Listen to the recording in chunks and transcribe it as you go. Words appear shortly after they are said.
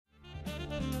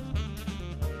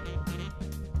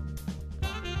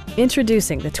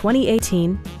Introducing the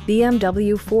 2018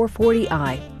 BMW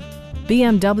 440i.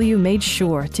 BMW made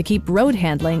sure to keep road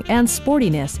handling and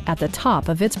sportiness at the top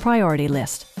of its priority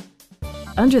list.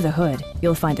 Under the hood,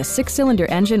 you'll find a 6-cylinder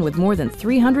engine with more than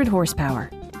 300 horsepower.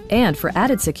 And for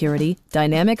added security,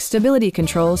 dynamic stability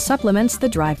control supplements the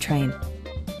drivetrain.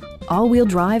 All-wheel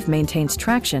drive maintains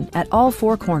traction at all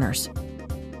 4 corners.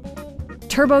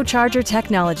 Turbocharger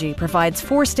technology provides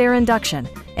forced-air induction,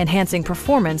 enhancing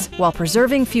performance while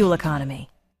preserving fuel economy.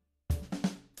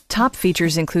 Top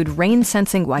features include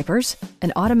rain-sensing wipers,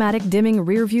 an automatic dimming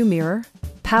rear-view mirror,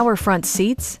 power front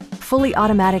seats, fully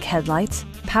automatic headlights,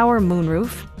 power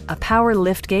moonroof, a power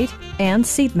liftgate, and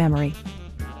seat memory.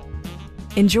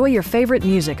 Enjoy your favorite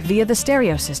music via the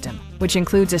stereo system, which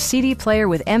includes a CD player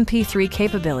with MP3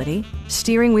 capability,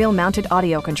 steering wheel mounted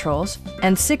audio controls,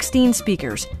 and 16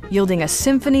 speakers, yielding a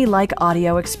symphony-like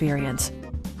audio experience.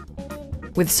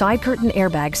 With side curtain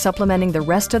airbags supplementing the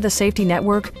rest of the safety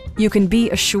network, you can be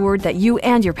assured that you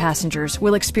and your passengers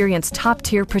will experience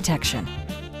top-tier protection.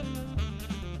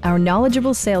 Our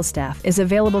knowledgeable sales staff is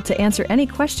available to answer any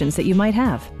questions that you might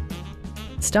have.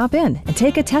 Stop in and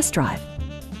take a test drive.